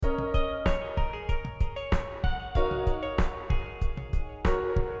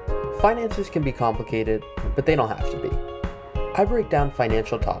Finances can be complicated, but they don't have to be. I break down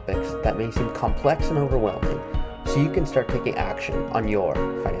financial topics that may seem complex and overwhelming so you can start taking action on your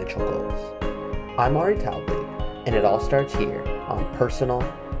financial goals. I'm Ari Taubig, and it all starts here on Personal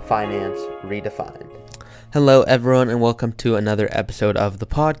Finance Redefined. Hello everyone and welcome to another episode of the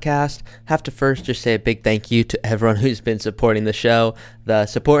podcast. Have to first just say a big thank you to everyone who's been supporting the show. The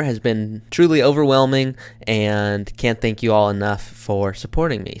support has been truly overwhelming and can't thank you all enough for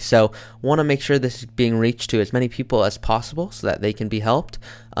supporting me. So want to make sure this is being reached to as many people as possible so that they can be helped.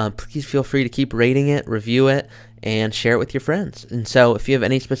 Please feel free to keep rating it, review it, and share it with your friends. And so if you have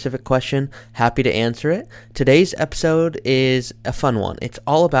any specific question, happy to answer it. Today's episode is a fun one. It's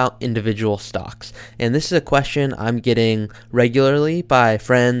all about individual stocks. And this is a question I'm getting regularly by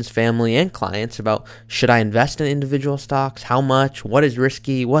friends, family, and clients about should I invest in individual stocks? How much? What is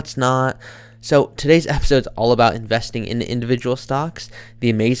risky? What's not? So today's episode is all about investing in individual stocks, the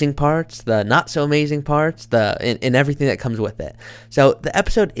amazing parts, the not so amazing parts, and everything that comes with it. So the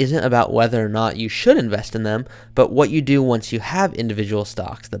episode isn't about whether or not you should invest in them, but what you do once you have individual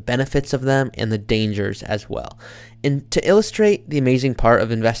stocks, the benefits of them, and the dangers as well. And to illustrate the amazing part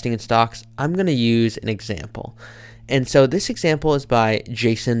of investing in stocks, I'm going to use an example. And so this example is by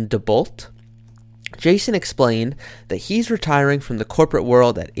Jason DeBolt. Jason explained that he's retiring from the corporate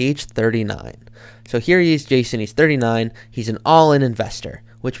world at age 39. So here he is, Jason, he's 39, he's an all-in investor,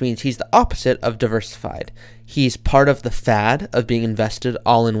 which means he's the opposite of diversified. He's part of the fad of being invested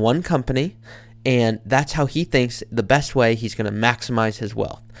all in one company, and that's how he thinks the best way he's going to maximize his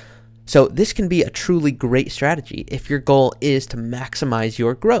wealth. So this can be a truly great strategy if your goal is to maximize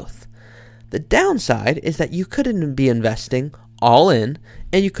your growth. The downside is that you couldn't be investing all in,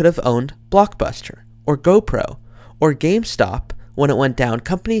 and you could have owned Blockbuster or GoPro or GameStop when it went down,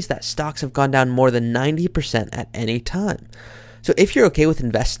 companies that stocks have gone down more than 90% at any time. So if you're okay with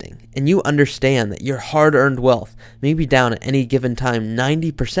investing and you understand that your hard-earned wealth may be down at any given time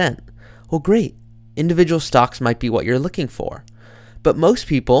 90%, well, great. Individual stocks might be what you're looking for. But most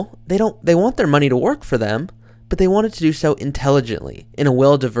people, they want their money to work for them, but they want it to do so intelligently in a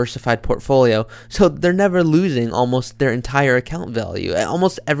well-diversified portfolio, so they're never losing almost their entire account value,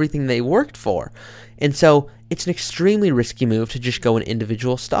 almost everything they worked for. And so it's an extremely risky move to just go in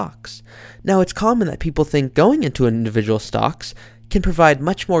individual stocks. Now, it's common that people think going into individual stocks can provide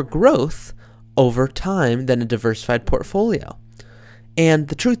much more growth over time than a diversified portfolio. And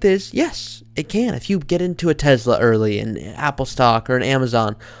the truth is, yes, it can. If you get into a Tesla early, an Apple stock, or an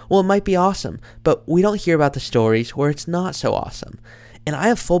Amazon, well, it might be awesome. But we don't hear about the stories where it's not so awesome. And I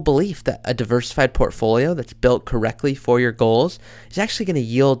have full belief that a diversified portfolio that's built correctly for your goals is actually going to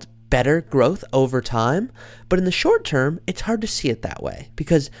yield better growth over time. But in the short term, it's hard to see it that way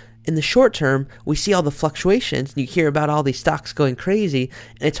because in the short term, we see all the fluctuations and you hear about all these stocks going crazy,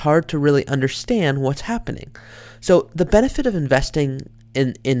 and it's hard to really understand what's happening. So the benefit of investing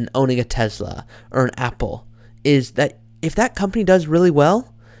in owning a Tesla or an Apple is that if that company does really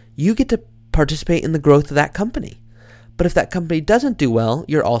well, you get to participate in the growth of that company. But if that company doesn't do well,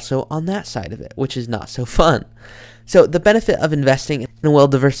 you're also on that side of it, which is not so fun. So the benefit of investing in a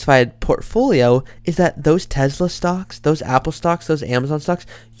well-diversified portfolio is that those Tesla stocks, those Apple stocks, those Amazon stocks,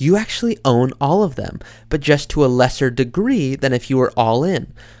 you actually own all of them, but just to a lesser degree than if you were all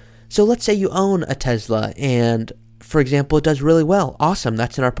in. So let's say you own a Tesla and, for example, it does really well. Awesome,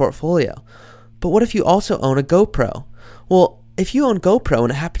 that's in our portfolio. But what if you also own a GoPro? Well, if you own GoPro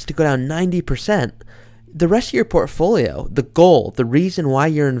and it happens to go down 90%, the rest of your portfolio, the goal, the reason why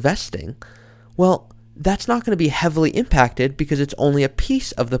you're investing, well, that's not going to be heavily impacted because it's only a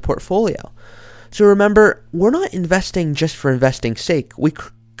piece of the portfolio. So remember, we're not investing just for investing's sake. We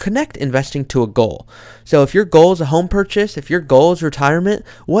connect investing to a goal. So if your goal is a home purchase, if your goal is retirement,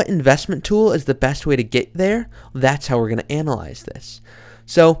 what investment tool is the best way to get there? That's how we're going to analyze this.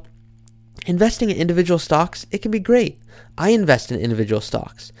 So investing in individual stocks, it can be great. I invest in individual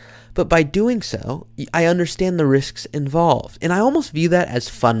stocks. But by doing so, I understand the risks involved. And I almost view that as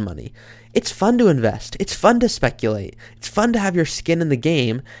fun money. It's fun to invest. It's fun to speculate. It's fun to have your skin in the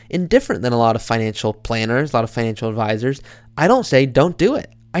game. And different than a lot of financial planners, a lot of financial advisors, I don't say don't do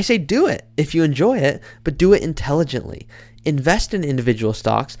it. I say do it if you enjoy it, but do it intelligently. Invest in individual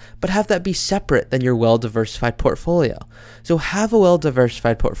stocks, but have that be separate than your well-diversified portfolio. So have a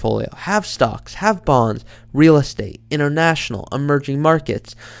well-diversified portfolio. Have stocks, have bonds, real estate, international, emerging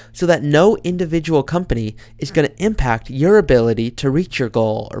markets, so that no individual company is going to impact your ability to reach your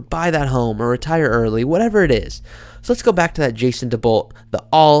goal or buy that home or retire early, whatever it is. So let's go back to that Jason DeBolt, the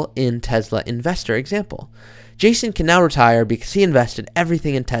all-in Tesla investor example. Jason can now retire because he invested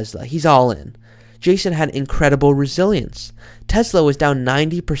everything in Tesla. He's all in. Jason had incredible resilience. Tesla was down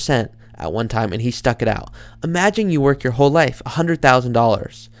 90% at one time, and he stuck it out. Imagine you work your whole life,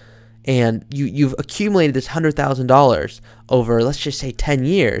 $100,000, and you've accumulated this $100,000 over, let's just say, 10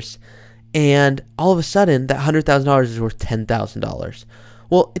 years, and all of a sudden, that $100,000 is worth $10,000.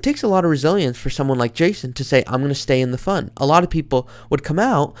 Well, it takes a lot of resilience for someone like Jason to say, I'm going to stay in the fund. A lot of people would come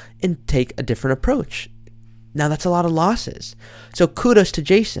out and take a different approach. Now, that's a lot of losses. So kudos to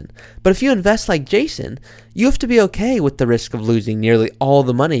Jason. But if you invest like Jason, you have to be okay with the risk of losing nearly all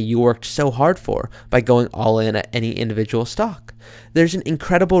the money you worked so hard for by going all in at any individual stock. There's an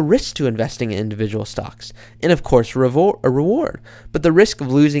incredible risk to investing in individual stocks, and of course, a reward. But the risk of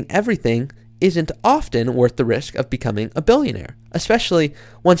losing everything isn't often worth the risk of becoming a billionaire, especially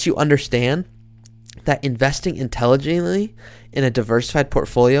once you understand that investing intelligently in a diversified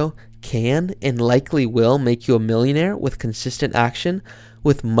portfolio can and likely will make you a millionaire with consistent action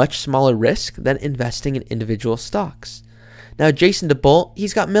with much smaller risk than investing in individual stocks. Now, Jason DeBolt,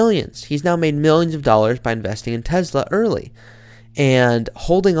 he's got millions. He's now made millions of dollars by investing in Tesla early and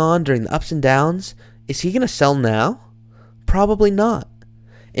holding on during the ups and downs. Is he going to sell now? Probably not.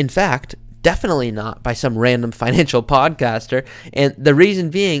 In fact, definitely not by some random financial podcaster, and the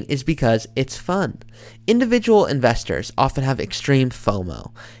reason being is because it's fun. Individual investors often have extreme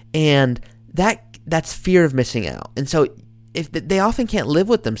FOMO, and that's fear of missing out. And so if they often can't live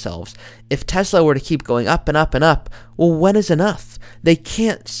with themselves. If Tesla were to keep going up and up and up, well, when is enough? They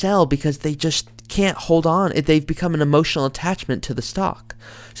can't sell because they just can't hold on. They've become an emotional attachment to the stock.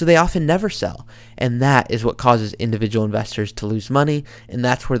 So they often never sell. And that is what causes individual investors to lose money. And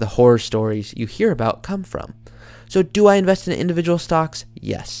that's where the horror stories you hear about come from. So do I invest in individual stocks?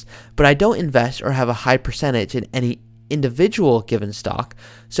 Yes. But I don't invest or have a high percentage in any individual given stock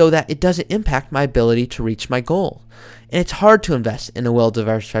so that it doesn't impact my ability to reach my goal. And it's hard to invest in a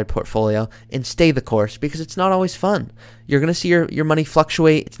well-diversified portfolio and stay the course because it's not always fun. You're going to see your money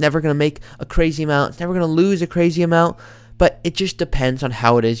fluctuate. It's never going to make a crazy amount. It's never going to lose a crazy amount, but it just depends on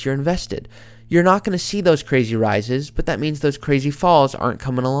how it is you're invested. You're not going to see those crazy rises, but that means those crazy falls aren't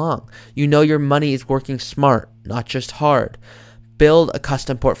coming along. You know your money is working smart, not just hard. Build a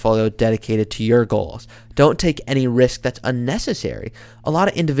custom portfolio dedicated to your goals. Don't take any risk that's unnecessary. A lot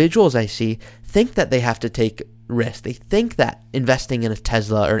of individuals I see think that they have to take risk. They think that investing in a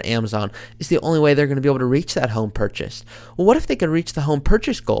Tesla or an Amazon is the only way they're going to be able to reach that home purchase. Well, what if they could reach the home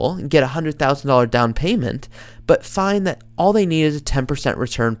purchase goal and get a $100,000 down payment, but find that all they need is a 10%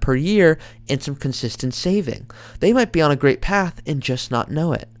 return per year and some consistent saving? They might be on a great path and just not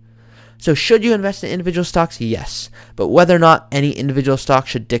know it. So should you invest in individual stocks? Yes. But whether or not any individual stock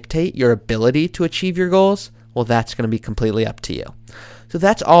should dictate your ability to achieve your goals, well, that's going to be completely up to you. So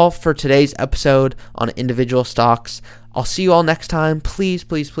that's all for today's episode on individual stocks. I'll see you all next time. Please,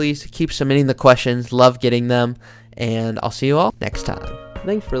 please, please keep submitting the questions. Love getting them. And I'll see you all next time.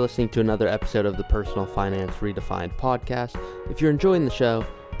 Thanks for listening to another episode of the Personal Finance Redefined podcast. If you're enjoying the show,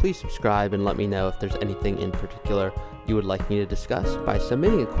 please subscribe and let me know if there's anything in particular you would like me to discuss by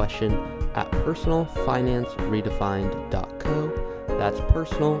submitting a question at personalfinanceredefined.co. That's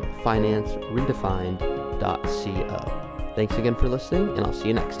personalfinanceredefined.co. Thanks again for listening, and I'll see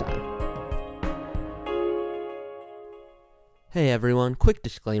you next time. Hey everyone, quick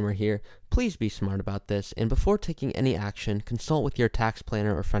disclaimer here. Please be smart about this, and before taking any action, consult with your tax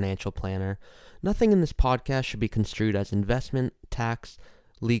planner or financial planner. Nothing in this podcast should be construed as investment, tax,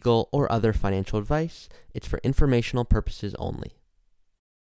 legal, or other financial advice. It's for informational purposes only.